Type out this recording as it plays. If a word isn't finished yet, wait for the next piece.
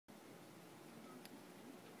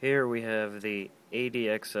Here we have the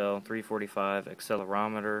ADXL345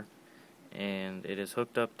 accelerometer, and it is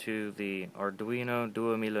hooked up to the Arduino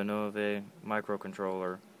 2009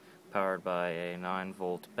 microcontroller powered by a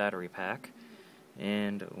 9-volt battery pack.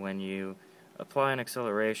 And when you apply an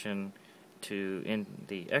acceleration in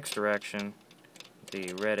the X direction,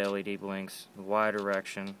 the red LED blinks, the Y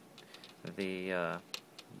direction, the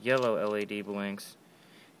yellow LED blinks,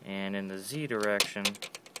 and in the Z direction,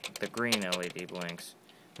 the green LED blinks.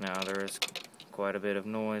 Now there is quite a bit of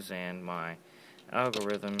noise, and my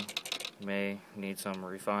algorithm may need some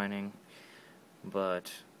refining,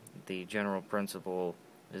 but the general principle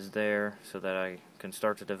is there so that I can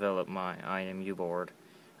start to develop my IMU board.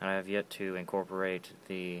 And I have yet to incorporate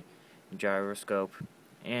the gyroscope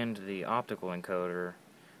and the optical encoder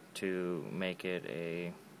to make it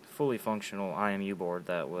a fully functional IMU board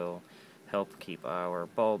that will help keep our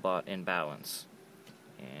BallBot in balance.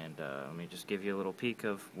 And let me just give you a little peek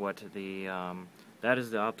of what that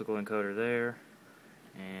is the optical encoder there,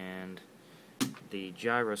 and the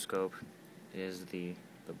gyroscope is the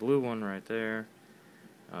blue one right there.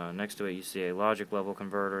 Next to it you see a logic level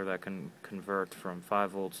converter that can convert from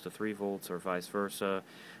 5 volts to 3 volts or vice versa,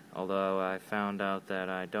 although I found out that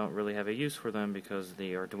I don't really have a use for them because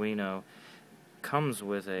the Arduino comes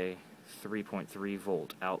with a 3.3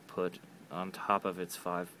 volt output on top of its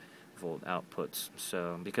 5 volt outputs.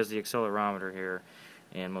 So because the accelerometer here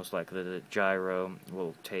and most likely the gyro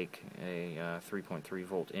will take a 3.3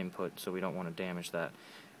 volt input, so we don't want to damage that.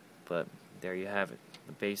 But there you have it.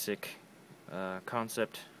 The basic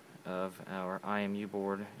concept of our IMU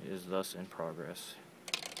board is thus in progress.